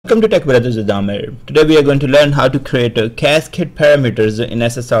Welcome to TechBrothersIT. Today we are going to learn how to create a Cascade Parameters in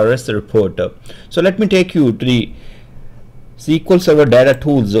SSRS Report. So let me take you to the SQL Server Data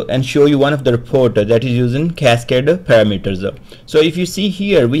Tools and show you one of the report that is using Cascade Parameters. So if you see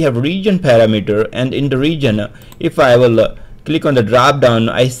here, we have region parameter, and in the region, if I will click on the drop down,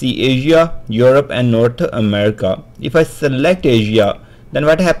 I see Asia, Europe and North America. If I select Asia, then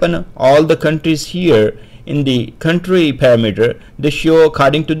what happen? All the countries here in the country parameter, they show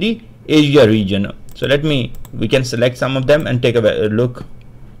according to the Asia region. So we can select some of them and take a look.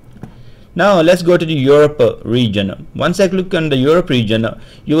 Now let's go to the Europe region. Once I click on the Europe region,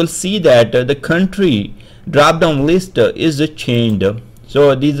 you will see that the country drop down list is changed.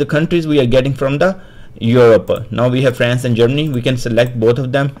 So these are the countries we are getting from the Europe. Now we have France and Germany. We can select both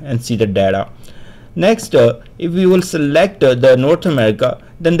of them and see the data. Next, if we will select the North America,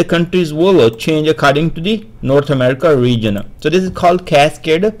 then the countries will change according to the North America region. So this is called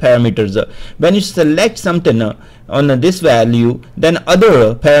Cascade Parameters. When you select something on this value, then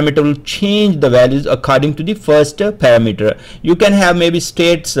other parameter will change the values according to the first parameter. You can have maybe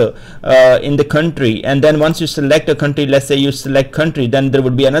states in the country, and then once you select a country, let's say you select country, then there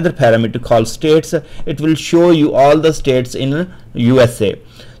would be another parameter called states. It will show you all the states in USA.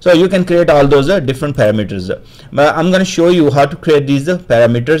 So you can create all those different parameters. But I'm going to show you how to create these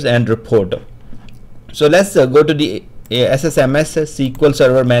parameters and report. So let's go to the SSMS SQL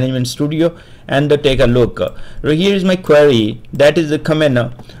Server Management Studio and take a look. Here is my query that is coming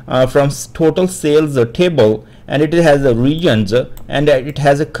from total sales table, and it has a regions and it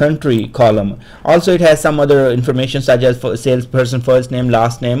has a country column. Also it has some other information such as salesperson first name,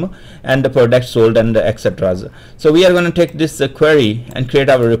 last name, and the product sold, and etc. So we are going to take this query and create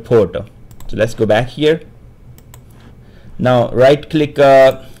our report. So let's go back here. Now right click.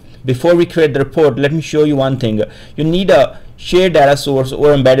 Before we create the report, let me show you one thing. You need a shared data source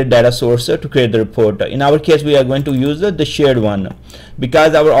or embedded data source to create the report. In our case, we are going to use the shared one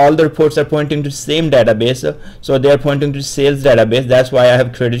because all the reports are pointing to the same database. So they are pointing to sales database. That's why I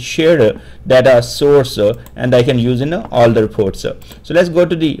have created shared data source, and I can use in all the reports. So let's go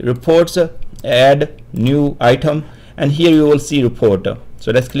to the reports, add new item, and here you will see report.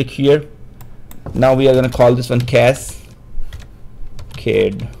 So let's click here. Now we are going to call this one Cascade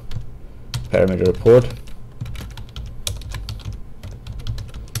Parameter report.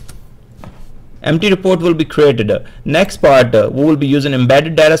 Empty report will be created. Next part, we will be using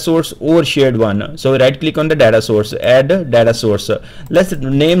embedded data source or shared one. So right click on the data source, add data source. Let's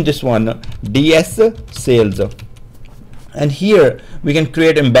name this one DS sales. And here we can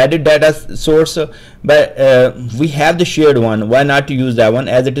create embedded data source, but we have the shared one. Why not to use that one,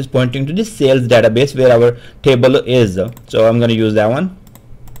 as it is pointing to the sales database where our table is. So I'm going to use that one,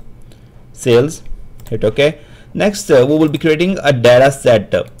 sales. Hit OK. Next, we will be creating a data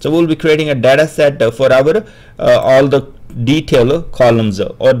set. So we will be creating a data set for our all the detail columns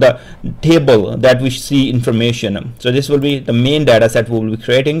or the table that we see information. So this will be the main data set we will be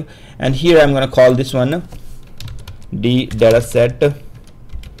creating, and here I'm going to call this one the data set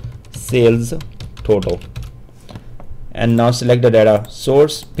sales total. And now select the data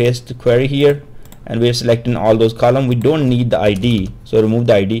source, paste the query here, and we are selecting all those columns. We don't need the ID, so remove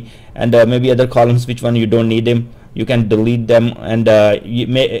the ID, and maybe other columns which one you don't need them, you can delete them. And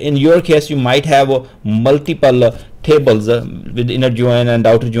in your case you might have multiple tables with inner join and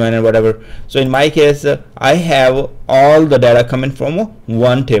outer join and whatever. So in my case I have all the data coming from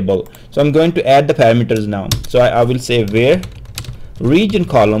one table. So I'm going to add the parameters now. So I will say where region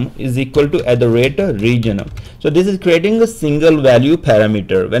column is equal to @region. So this is creating a single value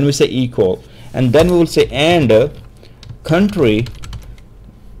parameter when we say equal, and then we will say and country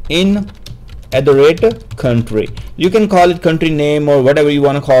in @country. You can call it country name or whatever you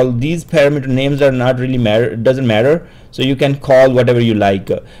want to call. These parameter names are not really matter, it doesn't matter, so you can call whatever you like,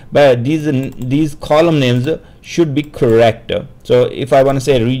 but these column names should be correct. So if I want to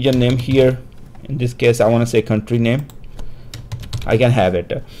say region name here, in this case I want to say country name, I can have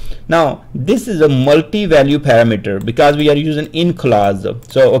it. Now this is a multi-value parameter because we are using in clause.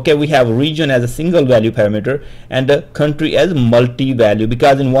 So okay, we have region as a single value parameter and country as multi-value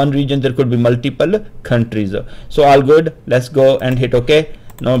because in one region there could be multiple countries. So all good. Let's go and hit OK.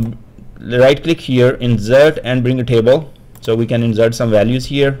 Now right click here, insert, and bring a table. So we can insert some values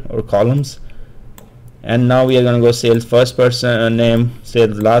here or columns. And now we are going to go sales first person name,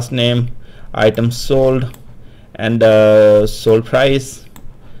 sales last name, items sold, and sold price,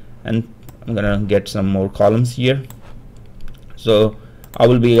 and I'm gonna get some more columns here. So I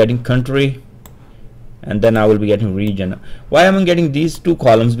will be getting country and then I will be getting region. Why am I getting these two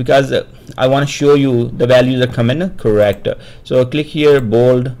columns? Because I want to show you the values are coming correct. So click here,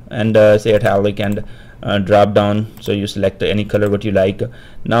 bold, and say italic, and drop down, so you select any color what you like.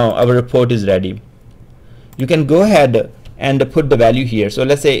 Now our report is ready. You can go ahead and put the value here. So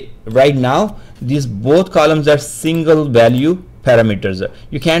let's say right now these both columns are single value parameters.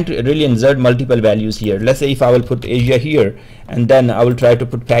 You can't really insert multiple values here. Let's say if I will put Asia here, and then I will try to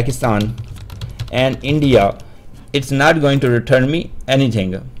put Pakistan and India, it's not going to return me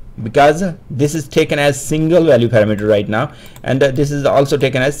anything, because this is taken as single value parameter right now, and this is also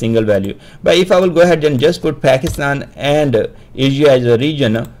taken as single value. But if I will go ahead and just put Pakistan and Asia as a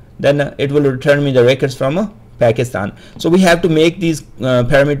region, then it will return me the records from Pakistan. So we have to make these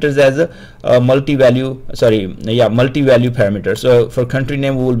parameters as a multi-value parameter. So for country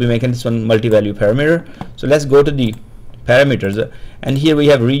name we will be making this one multi-value parameter. So let's go to the parameters, and here we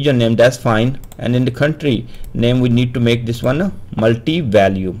have region name, that's fine, and in the country name we need to make this one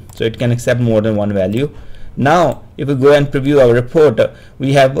multi-value, so it can accept more than one value. Now if we go and preview our report,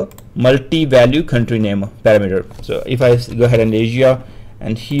 we have multi-value country name parameter. So if I go ahead and Asia,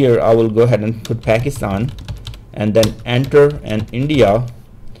 and here I will go ahead and put Pakistan, and then enter, and India,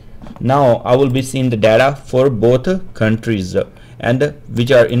 now I will be seeing the data for both countries and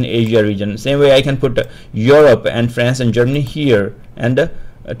which are in Asia region. Same way I can put Europe and France and Germany here, and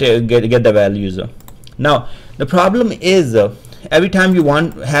get the values. Now the problem is every time you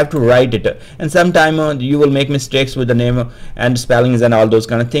have to write it, and sometime you will make mistakes with the name and spellings and all those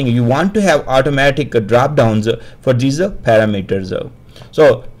kind of things. You want to have automatic drop downs for these parameters.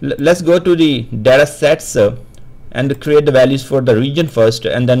 So let's go to the data sets and create the values for the region first,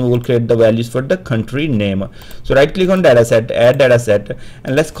 and then we will create the values for the country name. So right click on dataset, add dataset,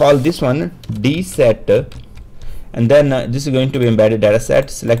 and let's call this one dset, and then this is going to be embedded dataset.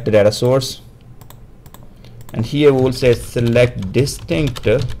 Select the data source, and here we will say select distinct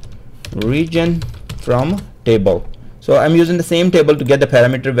region from table. So I'm using the same table to get the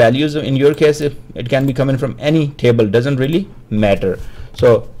parameter values. In your case it can be coming from any table, doesn't really matter.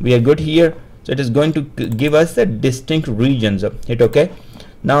 So we are good here. So it is going to give us the distinct regions. Hit OK.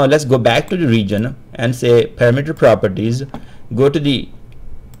 Now let's go back to the region and say parameter properties, go to the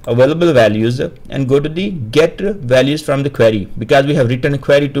available values, and go to the get values from the query, because we have written a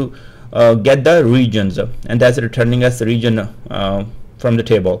query to get the regions, and that's returning us the region from the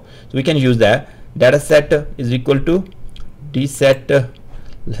table. So we can use that. Data set is equal to dset.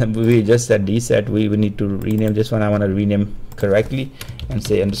 We just said dset. We need to rename this one. I want to rename correctly and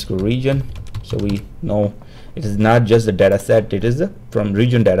say underscore region, so we know it is not just the data set, it is from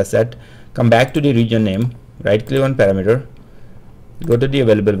region data set. Come back to the region name, right click on parameter, go to the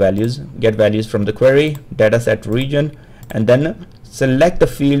available values, get values from the query, data set region, and then select the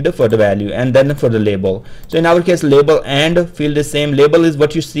field for the value, and then for the label. So in our case label and field is same. Label is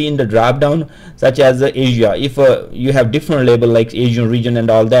what you see in the drop down, such as Asia. If you have different label like Asian region and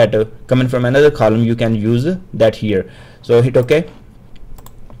all that coming from another column, you can use that here. So hit OK.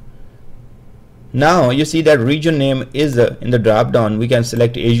 Now you see that region name is in the drop down. We can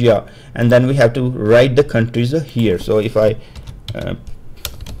select Asia, and then we have to write the countries here. So if I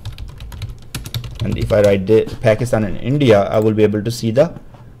write the Pakistan and India, I will be able to see the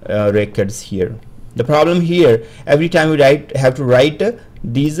records here. The problem here, every time we have to write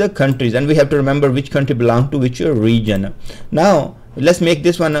these countries, and we have to remember which country belongs to which region. Now let's make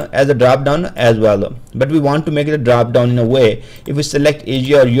this one as a drop down as well, but we want to make it a drop down in a way, if we select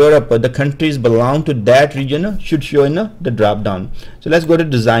Asia or Europe, the countries belong to that region should show in the drop down. So let's go to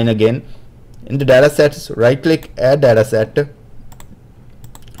design again. In the data sets, right click, add data set.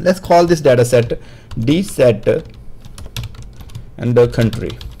 Let's call this data set dset and the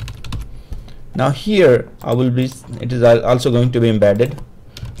country. Now here it is also going to be embedded.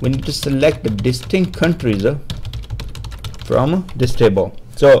 We need to select the distinct countries from this table.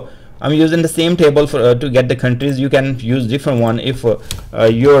 So I'm using the same table for to get the countries. You can use different one if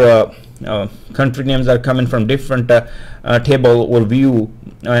your country names are coming from different table or view,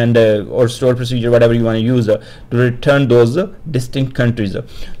 and or stored procedure, whatever you want to use to return those distinct countries.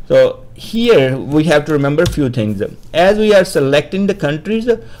 So here we have to remember a few things. As we are selecting the countries,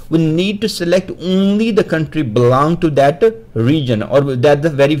 we need to select only the country belong to that region, or that the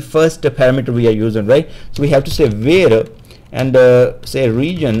very first parameter we are using, right? So we have to say where, and say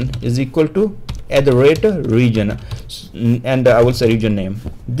region is equal to @region, and I will say region name.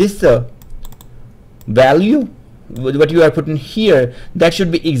 This value what you are putting here, that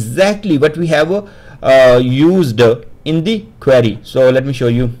should be exactly what we have used in the query. So let me show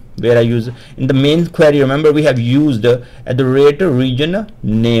you where I use in the main query. Remember, we have used at the rate region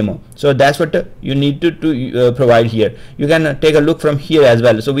name. So that's what you need to provide here. You can take a look from here as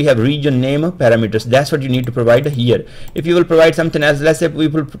well. So we have region name parameters. That's what you need to provide here. If you will provide something else, let's say we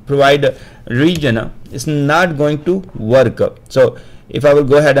will provide region, it's not going to work. So if I will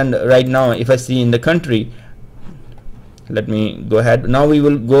go ahead and right now, if I see in the country, let me go ahead. Now we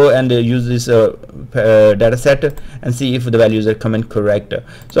will go and use this data set and see if the values are coming correct.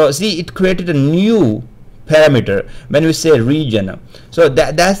 So see, it created a new parameter when we say region. So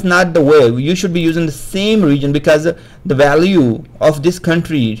that's not the way. You should be using the same region, because the value of this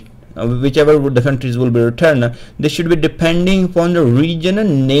country, whichever the countries will be returned, they should be depending upon the region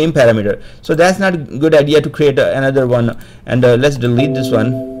and name parameter. So that's not a good idea to create another one. And let's delete this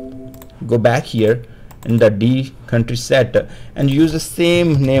one. Go back here in the D country set and use the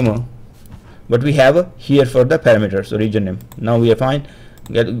same name what we have here for the parameter, so region name. Now we are fine.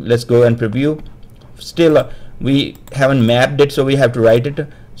 Let's go and preview. Still we haven't mapped it, so we have to write it.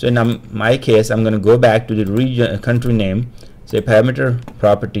 So in my case, I'm going to go back to the region country name, say parameter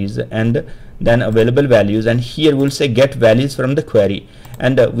properties, and then available values, and here we'll say get values from the query,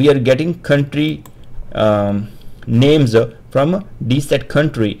 and we are getting country names from dset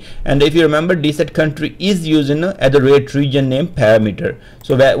country. And if you remember, dset country is using at the rate region name parameter,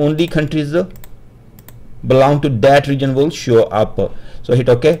 so where only countries belong to that region will show up. So hit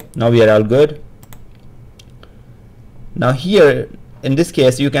OK. Now we are all good. Now here in this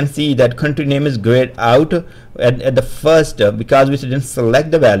case, you can see that country name is grayed out at the first, because we didn't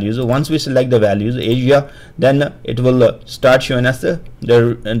select the values. Once we select the values Asia, then it will start showing us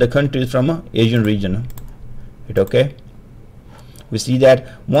the countries from Asian region. Hit OK. We see that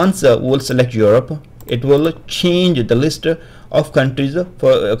once we'll select Europe, it will change the list of countries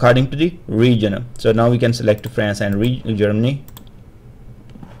for according to the region. So now we can select France and Germany,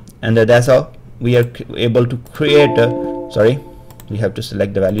 and that's how we are able to create sorry, we have to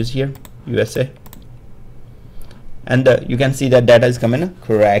select the values here, USA, and you can see that data is coming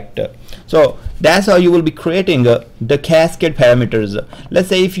correct. So that's how you will be creating the cascade parameters. Let's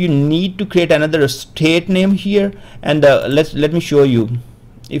say if you need to create another state name here, and let me show you.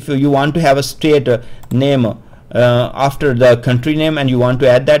 If you want to have a state name after the country name and you want to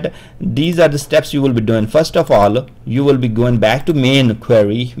add that, these are the steps you will be doing. First of all, you will be going back to main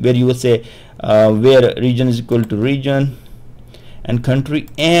query, where you will say where region is equal to region and country,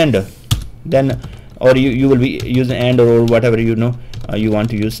 and then or you will be using and or whatever you know you want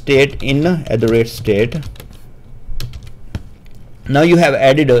to use state in at the rate state. Now you have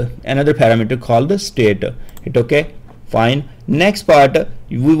added another parameter called the state. Hit OK. Fine. Next part,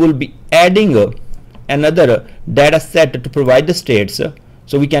 we will be adding another data set to provide the states,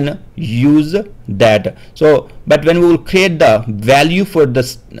 so we can use that. So but when we will create the value for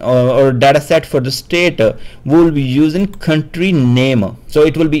this or data set for the state, we will be using country name, so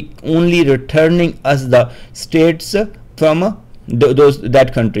it will be only returning us the states from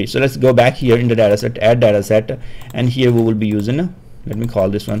that country. So let's go back here in the data set, add data set, and here we will be using, let me call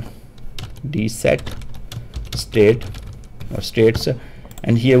this one dset state or states,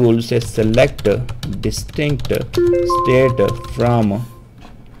 and here we will say select distinct state from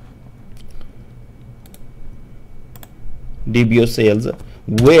DBO sales,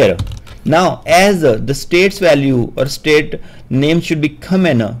 where now as the states value or state name should be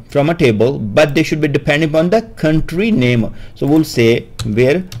coming from a table, but they should be depending upon the country name. So we'll say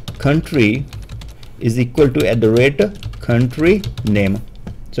where country is equal to at the rate country name.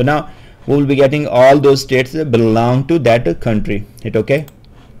 So now we will be getting all those states belong to that country. Hit OK.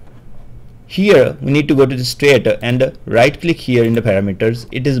 Here we need to go to the state and right click here in the parameters.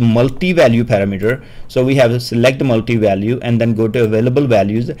 It is multi-value parameter, so we have to select the multi-value and then go to available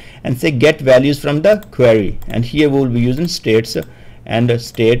values and say get values from the query, and here we will be using states, and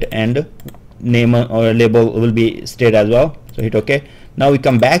state and name or label will be state as well. So hit OK. Now we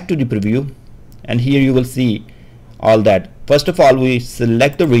come back to the preview, and here you will see all that. First of all, we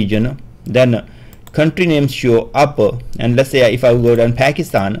select the region, then country names show up, and let's say if I go down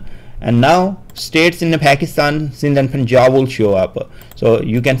Pakistan, and now states in Pakistan, Sindh and Punjab will show up. So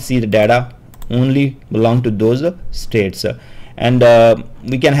you can see the data only belong to those states, and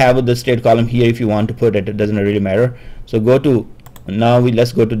we can have the state column here if you want to put it. It doesn't really matter. So go to now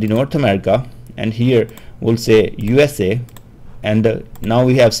let's go to the North America, and here we'll say USA, and now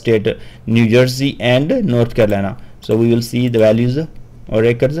we have state New Jersey and North Carolina. So we will see the values or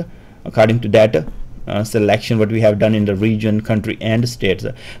records according to that selection what we have done in the region, country and states.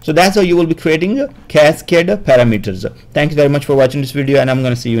 So that's how you will be creating cascade parameters. Thanks very much for watching this video, and I'm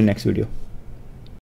going to see you in next video.